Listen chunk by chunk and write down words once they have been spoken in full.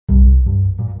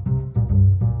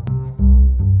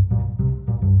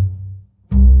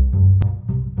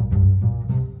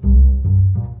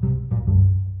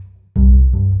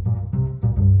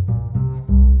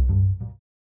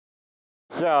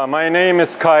Yeah, my name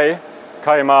is Kai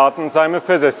Martens. I'm a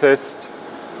physicist,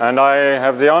 and I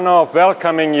have the honor of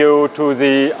welcoming you to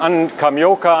the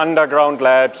Kamioka Underground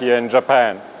Lab here in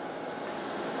Japan.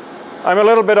 I'm a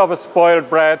little bit of a spoiled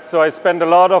brat, so I spend a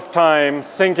lot of time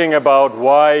thinking about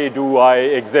why do I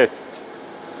exist.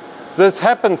 This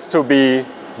happens to be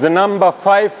the number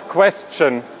 5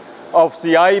 question of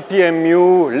the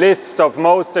IPMU list of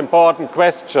most important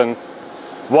questions.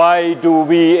 Why do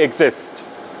we exist?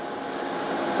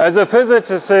 As a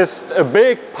physicist, a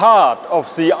big part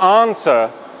of the answer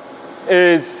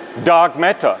is dark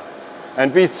matter.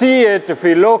 And we see it if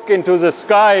we look into the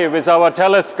sky with our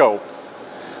telescopes.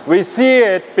 We see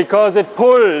it because it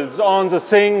pulls on the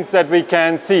things that we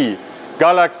can see,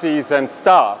 galaxies and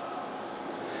stars.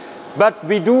 But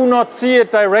we do not see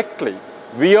it directly.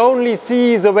 We only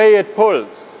see the way it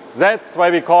pulls. That's why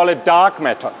we call it dark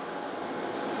matter.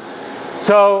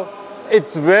 So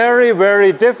it's very,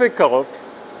 very difficult,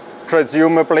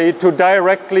 presumably, to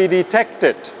directly detect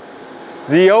it.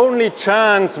 The only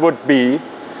chance would be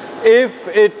if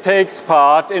it takes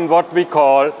part in what we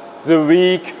call the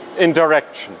weak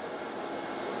interaction.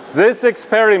 This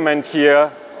experiment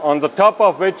here, on the top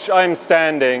of which I'm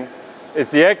standing,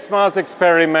 is the X-mass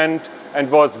experiment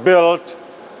and was built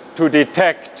to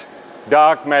detect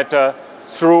dark matter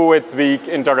through its weak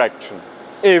interaction,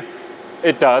 if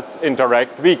it does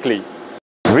interact weakly.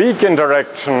 Weak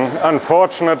interaction,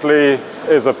 unfortunately,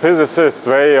 is a physicist's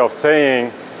way of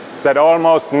saying that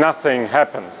almost nothing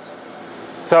happens.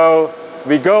 So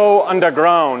we go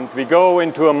underground, we go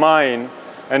into a mine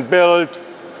and build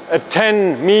a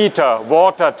 10-meter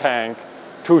water tank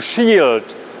to shield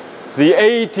the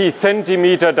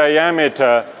 80-centimeter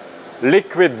diameter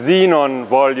liquid xenon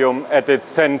volume at its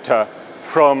center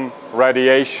from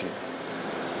radiation.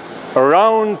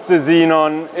 Around the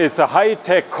xenon is a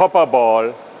high-tech copper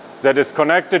ball that is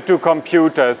connected to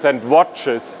computers and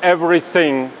watches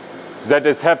everything that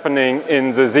is happening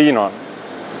in the xenon.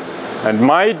 And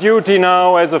my duty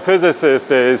now as a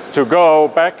physicist is to go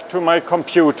back to my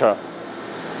computer,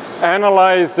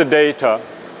 analyze the data,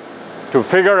 to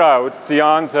figure out the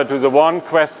answer to the one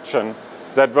question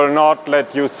that will not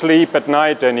let you sleep at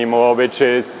night anymore, which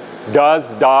is,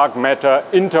 does dark matter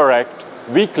interact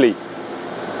weakly?